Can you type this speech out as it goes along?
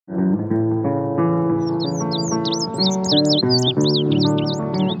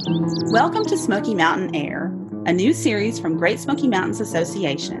Welcome to Smoky Mountain Air, a new series from Great Smoky Mountains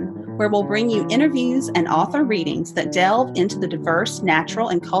Association, where we'll bring you interviews and author readings that delve into the diverse natural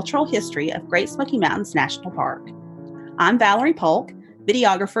and cultural history of Great Smoky Mountains National Park. I'm Valerie Polk,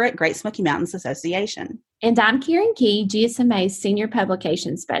 videographer at Great Smoky Mountains Association. And I'm Karen Key, GSMA's Senior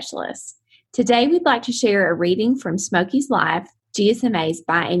Publication Specialist. Today, we'd like to share a reading from Smokies Life, GSMA's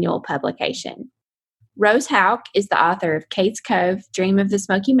biannual publication. Rose Houck is the author of Kate's Cove, Dream of the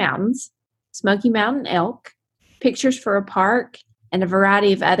Smoky Mountains, Smoky Mountain Elk, Pictures for a Park, and a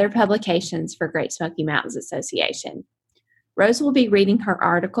variety of other publications for Great Smoky Mountains Association. Rose will be reading her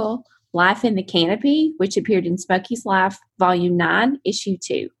article, Life in the Canopy, which appeared in Smokies Life, Volume 9, Issue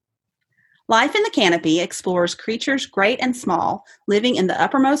 2. Life in the Canopy explores creatures great and small living in the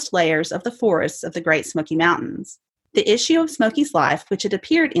uppermost layers of the forests of the Great Smoky Mountains. The issue of Smokies Life, which it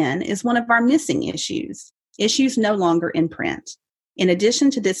appeared in, is one of our missing issues no longer in print. In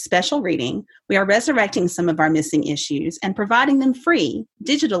addition to this special reading, we are resurrecting some of our missing issues and providing them free,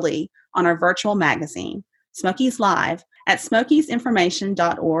 digitally, on our virtual magazine, Smokies Live, at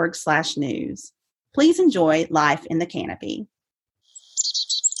smokiesinformation.org/news. Please enjoy Life in the Canopy.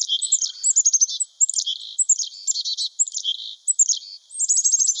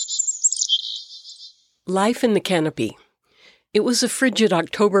 Life in the Canopy. It was a frigid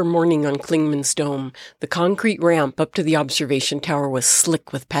October morning on Clingman's Dome. The concrete ramp up to the observation tower was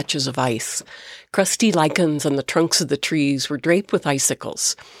slick with patches of ice. Crusty lichens on the trunks of the trees were draped with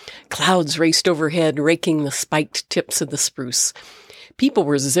icicles. Clouds raced overhead, raking the spiked tips of the spruce. People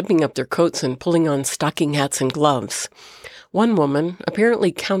were zipping up their coats and pulling on stocking hats and gloves. One woman,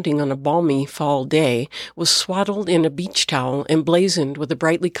 apparently counting on a balmy fall day, was swaddled in a beach towel emblazoned with a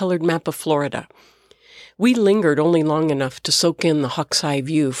brightly colored map of Florida. We lingered only long enough to soak in the hawk's eye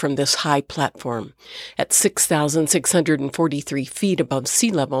view from this high platform. At 6,643 feet above sea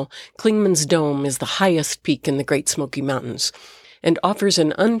level, Clingman's Dome is the highest peak in the Great Smoky Mountains and offers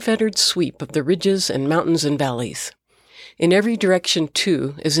an unfettered sweep of the ridges and mountains and valleys. In every direction,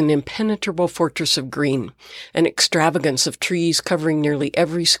 too, is an impenetrable fortress of green, an extravagance of trees covering nearly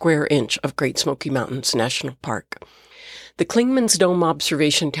every square inch of Great Smoky Mountains National Park. The Clingman's Dome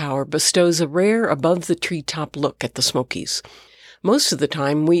Observation Tower bestows a rare above-the-treetop look at the Smokies. Most of the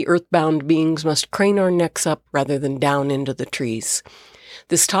time, we earthbound beings must crane our necks up rather than down into the trees.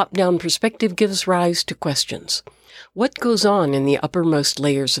 This top-down perspective gives rise to questions. What goes on in the uppermost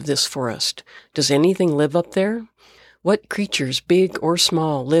layers of this forest? Does anything live up there? What creatures, big or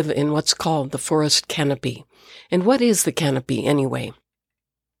small, live in what's called the forest canopy? And what is the canopy, anyway?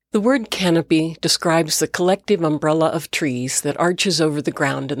 The word canopy describes the collective umbrella of trees that arches over the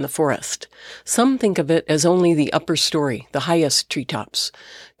ground in the forest. Some think of it as only the upper story, the highest treetops.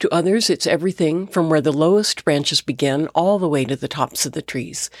 To others, it's everything from where the lowest branches begin all the way to the tops of the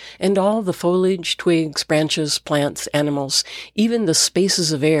trees, and all the foliage, twigs, branches, plants, animals, even the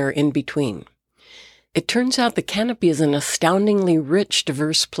spaces of air in between. It turns out the canopy is an astoundingly rich,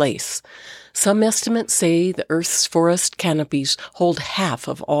 diverse place. Some estimates say the Earth's forest canopies hold half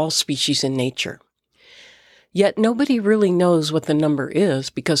of all species in nature. Yet nobody really knows what the number is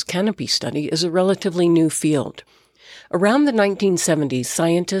because canopy study is a relatively new field. Around the 1970s,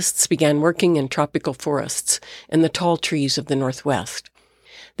 scientists began working in tropical forests and the tall trees of the Northwest.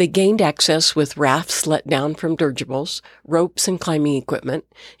 They gained access with rafts let down from dirigibles, ropes and climbing equipment,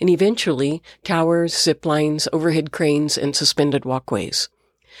 and eventually towers, zip lines, overhead cranes, and suspended walkways.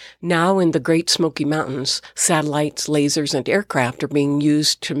 Now in the Great Smoky Mountains, satellites, lasers, and aircraft are being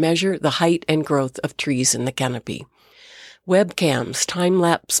used to measure the height and growth of trees in the canopy. Webcams,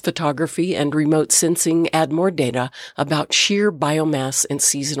 time-lapse photography, and remote sensing add more data about sheer biomass and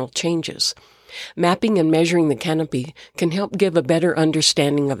seasonal changes. Mapping and measuring the canopy can help give a better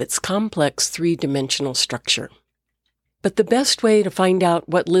understanding of its complex three-dimensional structure. But the best way to find out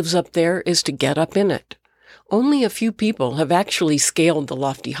what lives up there is to get up in it. Only a few people have actually scaled the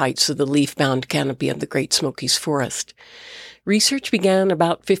lofty heights of the leaf-bound canopy of the Great Smokies Forest. Research began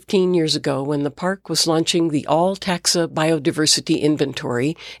about 15 years ago when the park was launching the All-Taxa Biodiversity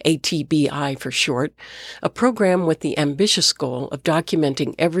Inventory, ATBI for short, a program with the ambitious goal of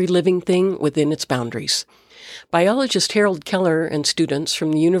documenting every living thing within its boundaries. Biologist Harold Keller and students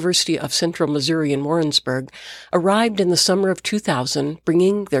from the University of Central Missouri in Warrensburg arrived in the summer of 2000,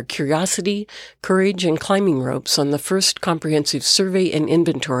 bringing their curiosity, courage, and climbing ropes on the first comprehensive survey and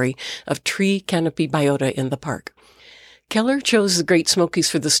inventory of tree canopy biota in the park. Keller chose the Great Smokies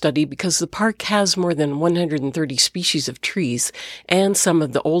for the study because the park has more than 130 species of trees and some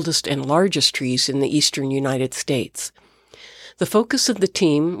of the oldest and largest trees in the eastern United States. The focus of the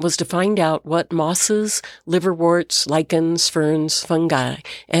team was to find out what mosses, liverworts, lichens, ferns, fungi,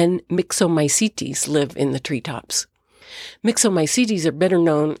 and Myxomycetes live in the treetops. Myxomycetes are better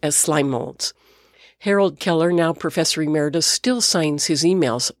known as slime molds. Harold Keller, now Professor Emeritus, still signs his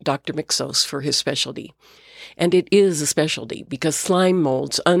emails Dr. Myxos for his specialty. And it is a specialty because slime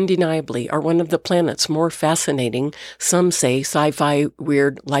molds undeniably are one of the planet's more fascinating, some say sci-fi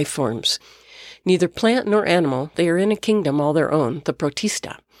weird life forms. Neither plant nor animal, they are in a kingdom all their own, the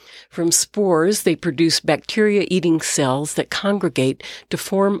Protista. From spores, they produce bacteria-eating cells that congregate to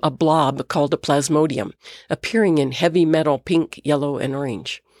form a blob called a plasmodium, appearing in heavy metal pink, yellow, and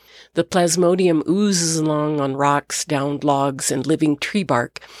orange. The plasmodium oozes along on rocks, downed logs, and living tree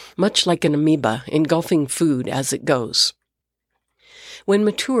bark, much like an amoeba, engulfing food as it goes. When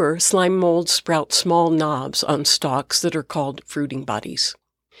mature, slime molds sprout small knobs on stalks that are called fruiting bodies.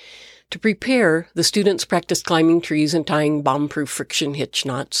 To prepare, the students practiced climbing trees and tying bomb-proof friction hitch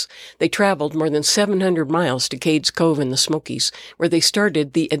knots. They traveled more than 700 miles to Cades Cove in the Smokies, where they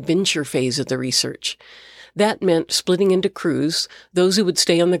started the adventure phase of the research. That meant splitting into crews, those who would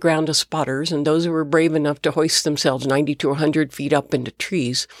stay on the ground as spotters and those who were brave enough to hoist themselves 90 to 100 feet up into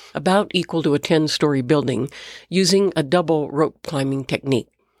trees, about equal to a 10-story building, using a double rope climbing technique.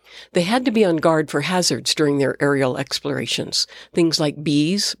 They had to be on guard for hazards during their aerial explorations, things like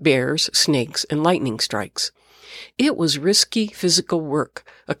bees, bears, snakes, and lightning strikes. It was risky physical work.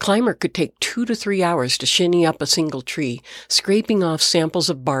 A climber could take 2 to 3 hours to shinny up a single tree, scraping off samples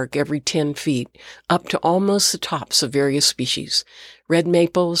of bark every 10 feet, up to almost the tops of various species, red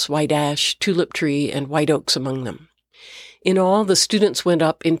maples, white ash, tulip tree, and white oaks among them. In all, the students went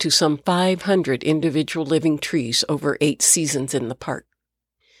up into some 500 individual living trees over 8 seasons in the park.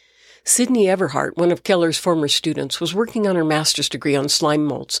 Sydney Everhart, one of Keller's former students, was working on her master's degree on slime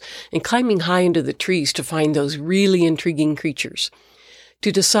molds and climbing high into the trees to find those really intriguing creatures.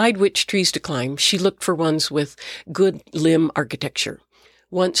 To decide which trees to climb, she looked for ones with good limb architecture.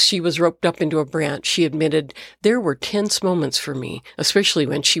 Once she was roped up into a branch, she admitted, "There were tense moments for me, especially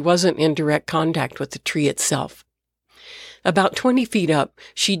when she wasn't in direct contact with the tree itself." About 20 feet up,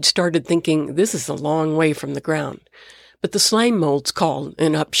 she'd started thinking, this is a long way from the ground. But the slime molds called,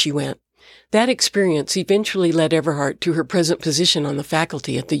 and up she went. That experience eventually led Everhart to her present position on the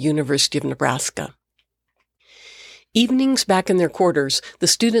faculty at the University of Nebraska. Evenings back in their quarters, the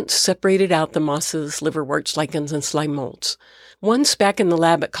students separated out the mosses, liverworts, lichens, and slime molds. Once back in the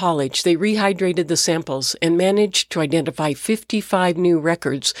lab at college, they rehydrated the samples and managed to identify 55 new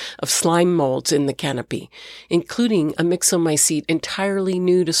records of slime molds in the canopy, including a Myxomycete entirely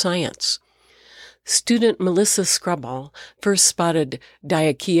new to science. Student Melissa Scraball first spotted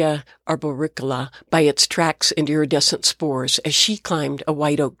Diachea arboricola by its tracks and iridescent spores as she climbed a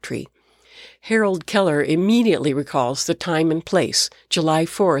white oak tree. Harold Keller immediately recalls the time and place, July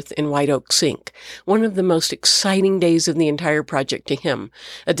 4th in White Oak Sink, one of the most exciting days of the entire project to him,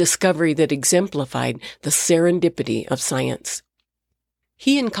 a discovery that exemplified the serendipity of science.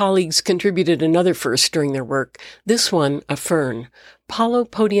 He and colleagues contributed another first during their work, this one a fern.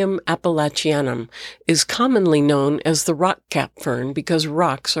 Polypodium appalachianum is commonly known as the rockcap fern because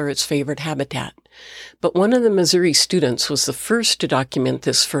rocks are its favorite habitat. But one of the Missouri students was the first to document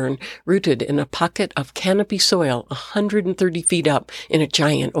this fern rooted in a pocket of canopy soil 130 feet up in a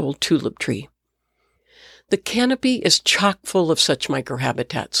giant old tulip tree. The canopy is chock full of such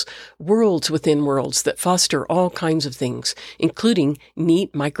microhabitats, worlds within worlds that foster all kinds of things, including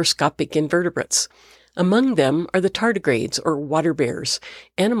neat microscopic invertebrates. Among them are the tardigrades, or water bears,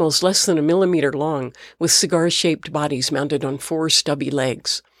 animals less than a millimeter long, with cigar-shaped bodies mounted on 4 stubby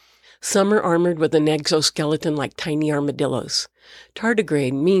legs. Some are armored with an exoskeleton like tiny armadillos.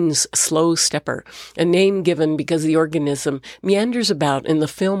 Tardigrade means slow stepper, a name given because the organism meanders about in the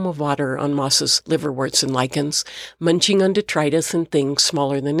film of water on mosses, liverworts, and lichens, munching on detritus and things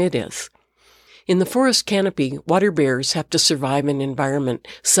smaller than it is. In the forest canopy, water bears have to survive an environment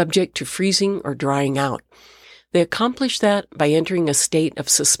subject to freezing or drying out. They accomplish that by entering a state of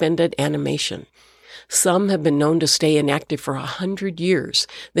suspended animation. Some have been known to stay inactive for 100 years,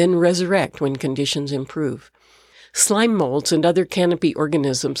 then resurrect when conditions improve. Slime molds and other canopy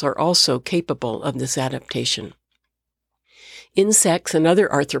organisms are also capable of this adaptation. Insects and other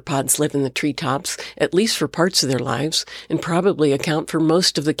arthropods live in the treetops, at least for parts of their lives, and probably account for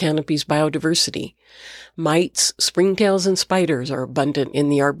most of the canopy's biodiversity. Mites, springtails, and spiders are abundant in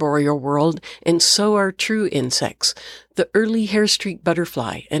the arboreal world, and so are true insects. The early hair-streaked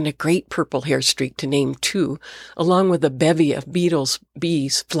butterfly and a great purple hair-streak, to name 2, along with a bevy of beetles,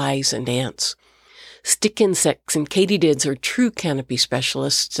 bees, flies, and ants. Stick insects and katydids are true canopy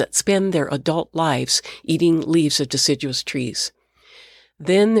specialists that spend their adult lives eating leaves of deciduous trees.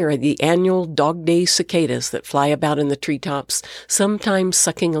 Then there are the annual dog-day cicadas that fly about in the treetops, sometimes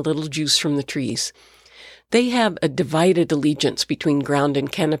sucking a little juice from the trees. They have a divided allegiance between ground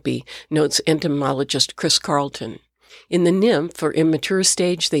and canopy, notes entomologist Chris Carlton. In the nymph or immature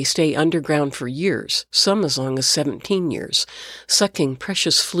stage, they stay underground for years, some as long as 17 years, sucking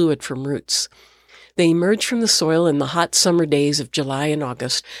precious fluid from roots. They emerge from the soil in the hot summer days of July and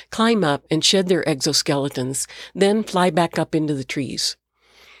August, climb up and shed their exoskeletons, then fly back up into the trees.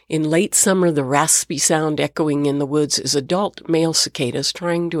 In late summer, the raspy sound echoing in the woods is adult male cicadas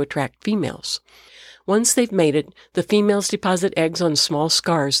trying to attract females. Once they've mated, the females deposit eggs on small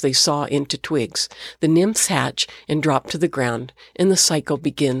scars they saw into twigs. The nymphs hatch and drop to the ground, and the cycle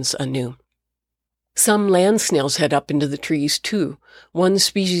begins anew. Some land snails head up into the trees, too. One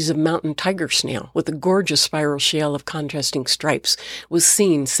species of mountain tiger snail, with a gorgeous spiral shell of contrasting stripes, was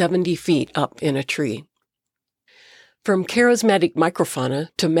seen 70 feet up in a tree. From charismatic microfauna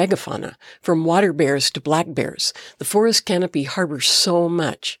to megafauna, from water bears to black bears, the forest canopy harbors so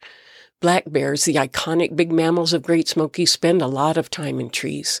much. Black bears, the iconic big mammals of Great Smokies, spend a lot of time in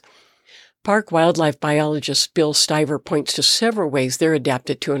trees. Park wildlife biologist Bill Stiver points to several ways they're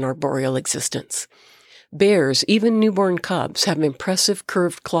adapted to an arboreal existence. Bears, even newborn cubs, have impressive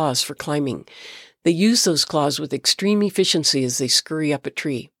curved claws for climbing. They use those claws with extreme efficiency as they scurry up a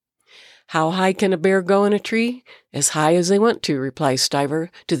tree. How high can a bear go in a tree? As high as they want to, replies Stiver,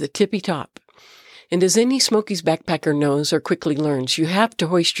 to the tippy top. And as any Smokies backpacker knows or quickly learns, you have to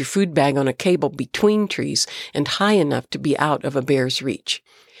hoist your food bag on a cable between trees and high enough to be out of a bear's reach.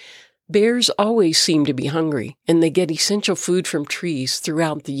 Bears always seem to be hungry, and they get essential food from trees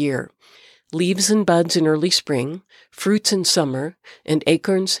throughout the year. Leaves and buds in early spring, fruits in summer, and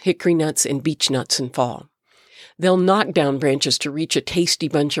acorns, hickory nuts, and beech nuts in fall. They'll knock down branches to reach a tasty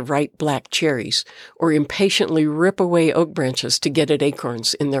bunch of ripe black cherries, or impatiently rip away oak branches to get at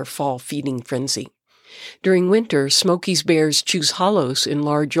acorns in their fall feeding frenzy. During winter, Smokies bears choose hollows in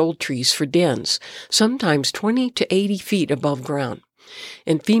large old trees for dens, sometimes 20 to 80 feet above ground.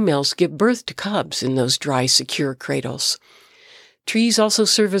 And females give birth to cubs in those dry, secure cradles. Trees also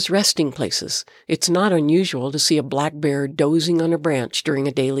serve as resting places. It's not unusual to see a black bear dozing on a branch during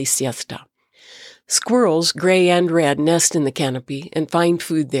a daily siesta. Squirrels, gray and red, nest in the canopy and find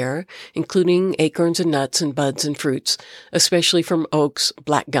food there, including acorns and nuts and buds and fruits, especially from oaks,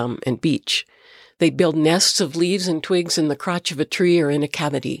 black gum, and beech. They build nests of leaves and twigs in the crotch of a tree or in a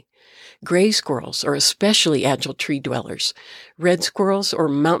cavity. Gray squirrels are especially agile tree dwellers. Red squirrels or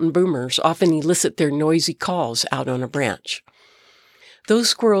mountain boomers often elicit their noisy calls out on a branch. Those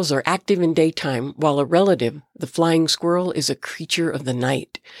squirrels are active in daytime, while a relative, the flying squirrel, is a creature of the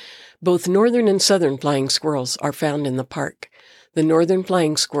night. Both northern and southern flying squirrels are found in the park. The northern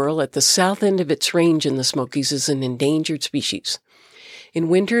flying squirrel at the south end of its range in the Smokies is an endangered species. In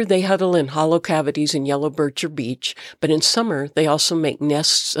winter, they huddle in hollow cavities in yellow birch or beech, but in summer, they also make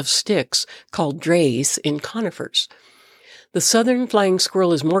nests of sticks called drays in conifers. The southern flying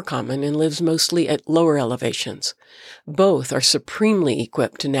squirrel is more common and lives mostly at lower elevations. Both are supremely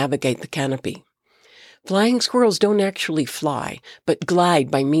equipped to navigate the canopy. Flying squirrels don't actually fly, but glide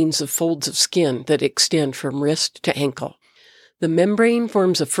by means of folds of skin that extend from wrist to ankle. The membrane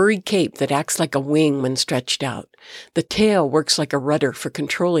forms a furry cape that acts like a wing when stretched out. The tail works like a rudder for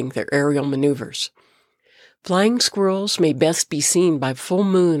controlling their aerial maneuvers. Flying squirrels may best be seen by full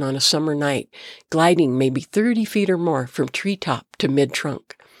moon on a summer night, gliding maybe 30 feet or more from treetop to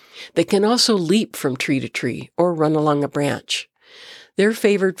mid-trunk. They can also leap from tree to tree or run along a branch. Their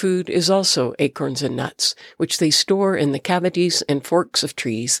favored food is also acorns and nuts, which they store in the cavities and forks of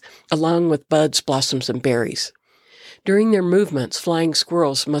trees, along with buds, blossoms, and berries. During their movements, flying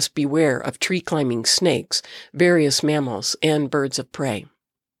squirrels must beware of tree-climbing snakes, various mammals, and birds of prey.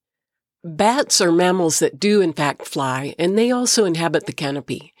 Bats are mammals that do in fact fly, and they also inhabit the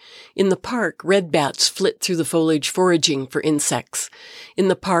canopy. In the park, red bats flit through the foliage foraging for insects. In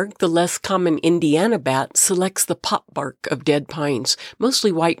the park, the less common Indiana bat selects the pop bark of dead pines,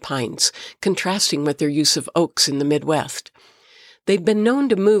 mostly white pines, contrasting with their use of oaks in the Midwest. They've been known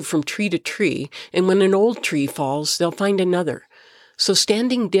to move from tree to tree, and when an old tree falls, they'll find another. So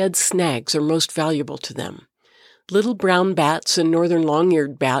standing dead snags are most valuable to them. Little brown bats and northern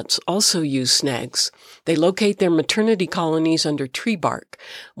long-eared bats also use snags. They locate their maternity colonies under tree bark.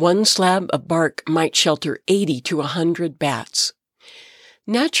 One slab of bark might shelter 80 to 100 bats.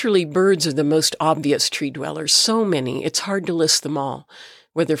 Naturally, birds are the most obvious tree dwellers, so many it's hard to list them all,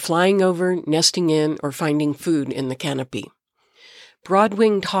 whether flying over, nesting in, or finding food in the canopy.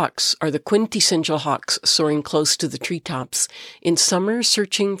 Broad-winged hawks are the quintessential hawks soaring close to the treetops, in summer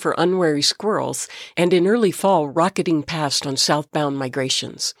searching for unwary squirrels, and in early fall rocketing past on southbound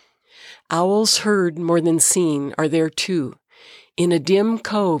migrations. Owls heard more than seen are there too. In a dim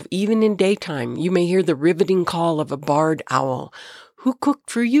cove, even in daytime, you may hear the riveting call of a barred owl. Who cooked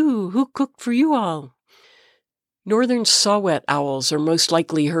for you? Who cooked for you all? Northern saw-whet owls are most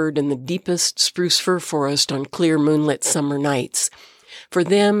likely heard in the deepest spruce fir forest on clear moonlit summer nights. For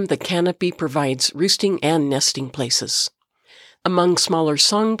them, the canopy provides roosting and nesting places. Among smaller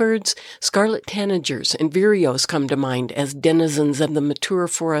songbirds, scarlet tanagers and vireos come to mind as denizens of the mature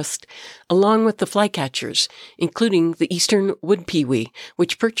forest, along with the flycatchers, including the eastern wood pewee,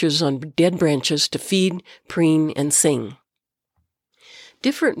 which perches on dead branches to feed, preen, and sing.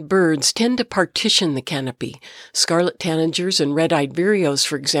 Different birds tend to partition the canopy. Scarlet tanagers and red-eyed vireos,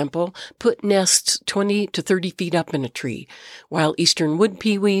 for example, put nests 20 to 30 feet up in a tree, while eastern wood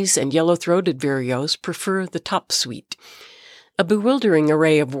pewees and yellow-throated vireos prefer the top suite. A bewildering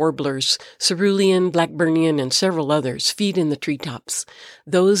array of warblers, cerulean, blackburnian, and several others, feed in the treetops.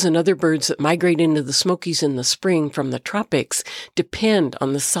 Those and other birds that migrate into the Smokies in the spring from the tropics depend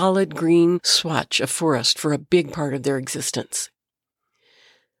on the solid green swatch of forest for a big part of their existence.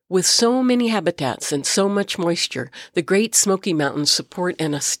 With so many habitats and so much moisture, the Great Smoky Mountains support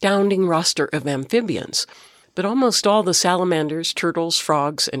an astounding roster of amphibians, but almost all the salamanders, turtles,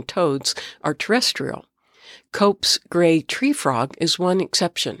 frogs, and toads are terrestrial. Cope's gray tree frog is one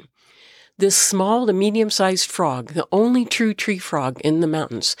exception. This small to medium-sized frog, the only true tree frog in the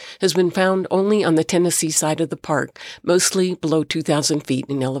mountains, has been found only on the Tennessee side of the park, mostly below 2,000 feet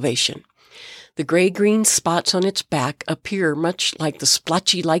in elevation. The gray-green spots on its back appear much like the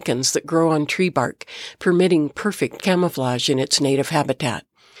splotchy lichens that grow on tree bark, permitting perfect camouflage in its native habitat.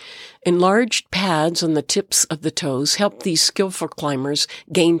 Enlarged pads on the tips of the toes help these skillful climbers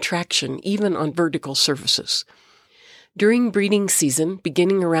gain traction even on vertical surfaces. During breeding season,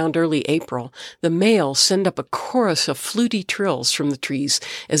 beginning around early April, the males send up a chorus of fluty trills from the trees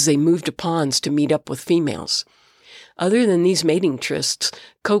as they move to ponds to meet up with females. Other than these mating trysts,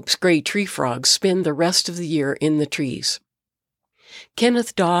 Cope's gray tree frogs spend the rest of the year in the trees.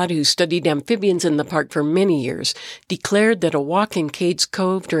 Kenneth Dodd, who studied amphibians in the park for many years, declared that a walk in Cades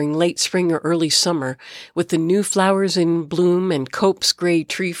Cove during late spring or early summer, with the new flowers in bloom and Cope's gray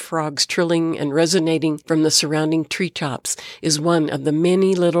tree frogs trilling and resonating from the surrounding treetops, is one of the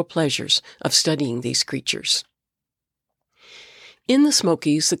many little pleasures of studying these creatures. In the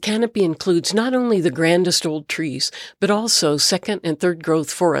Smokies, the canopy includes not only the grandest old trees, but also second and third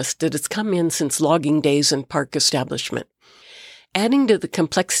growth forest that has come in since logging days and park establishment. Adding to the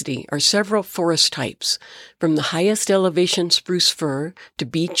complexity are several forest types, from the highest elevation spruce fir to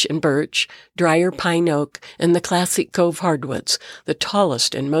beech and birch, drier pine oak, and the classic cove hardwoods, the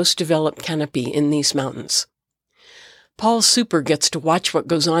tallest and most developed canopy in these mountains. Paul Super gets to watch what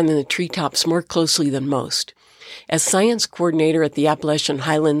goes on in the treetops more closely than most. As science coordinator at the Appalachian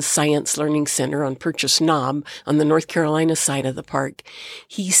Highlands Science Learning Center on Purchase Knob on the North Carolina side of the park,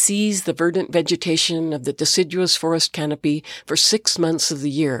 he sees the verdant vegetation of the deciduous forest canopy for 6 months of the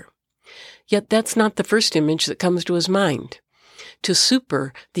year. Yet that's not the first image that comes to his mind. To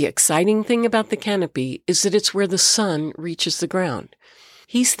Super, the exciting thing about the canopy is that it's where the sun reaches the ground.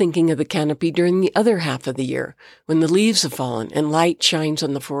 He's thinking of the canopy during the other half of the year, when the leaves have fallen and light shines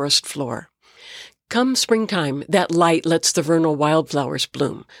on the forest floor. Come springtime, that light lets the vernal wildflowers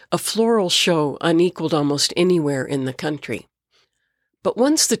bloom, a floral show unequaled almost anywhere in the country. But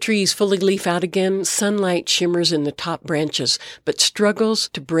once the trees fully leaf out again, sunlight shimmers in the top branches, but struggles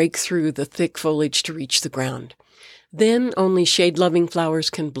to break through the thick foliage to reach the ground. Then only shade-loving flowers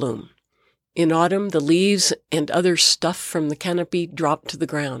can bloom. In autumn, the leaves and other stuff from the canopy drop to the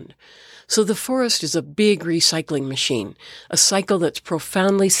ground. So the forest is a big recycling machine, a cycle that's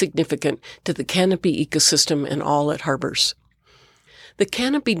profoundly significant to the canopy ecosystem and all it harbors. The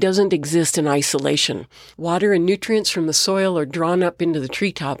canopy doesn't exist in isolation. Water and nutrients from the soil are drawn up into the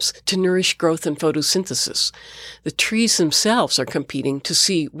treetops to nourish growth and photosynthesis. The trees themselves are competing to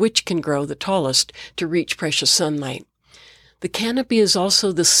see which can grow the tallest to reach precious sunlight. The canopy is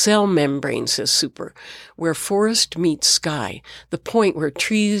also the cell membrane, says Super, where forest meets sky, the point where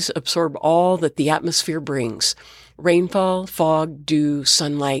trees absorb all that the atmosphere brings. Rainfall, fog, dew,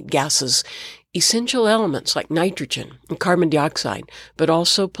 sunlight, gases, essential elements like nitrogen and carbon dioxide, but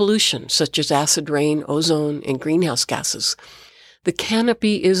also pollution such as acid rain, ozone, and greenhouse gases. The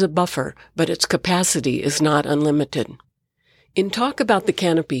canopy is a buffer, but its capacity is not unlimited. In talk about the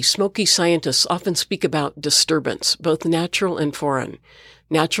canopy, Smoky scientists often speak about disturbance, both natural and foreign.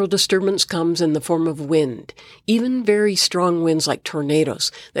 Natural disturbance comes in the form of wind, even very strong winds like tornadoes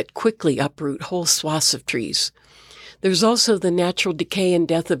that quickly uproot whole swaths of trees. There's also the natural decay and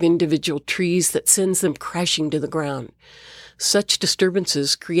death of individual trees that sends them crashing to the ground. Such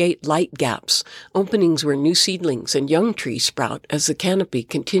disturbances create light gaps, openings where new seedlings and young trees sprout as the canopy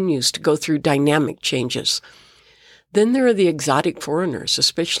continues to go through dynamic changes. Then there are the exotic foreigners,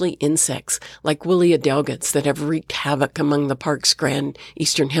 especially insects like woolly adelgids that have wreaked havoc among the park's grand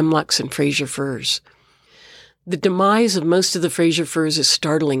eastern hemlocks and Fraser firs. The demise of most of the Fraser firs is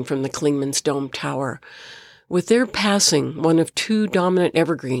startling from the Clingman's Dome Tower. With their passing, one of two dominant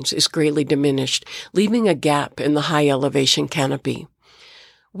evergreens is greatly diminished, leaving a gap in the high elevation canopy.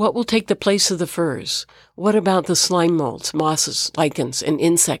 What will take the place of the firs? What about the slime molds, mosses, lichens, and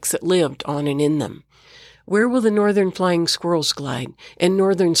insects that lived on and in them? Where will the northern flying squirrels glide and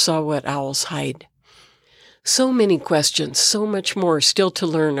northern saw-whet owls hide? So many questions, so much more still to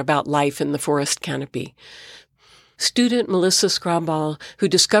learn about life in the forest canopy. Student Melissa Scraball, who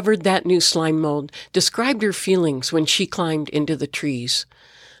discovered that new slime mold, described her feelings when she climbed into the trees.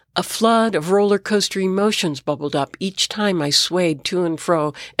 A flood of roller coaster emotions bubbled up each time I swayed to and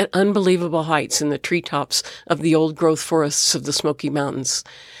fro at unbelievable heights in the treetops of the old-growth forests of the Smoky Mountains.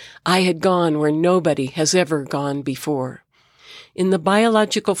 I had gone where nobody has ever gone before. In the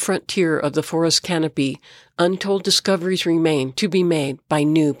biological frontier of the forest canopy, untold discoveries remain to be made by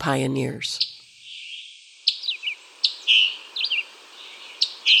new pioneers.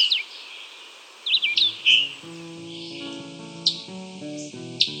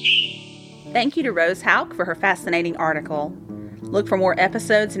 Thank you to Rose Hauk for her fascinating article. Look for more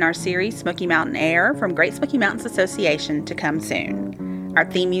episodes in our series Smoky Mountain Air from Great Smoky Mountains Association to come soon. Our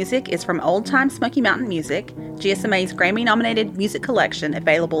theme music is from Old Time Smoky Mountain Music, GSMA's Grammy-nominated music collection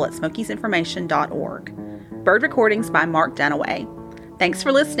available at smokiesinformation.org. Bird recordings by Mark Dunaway. Thanks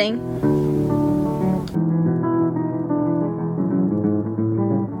for listening.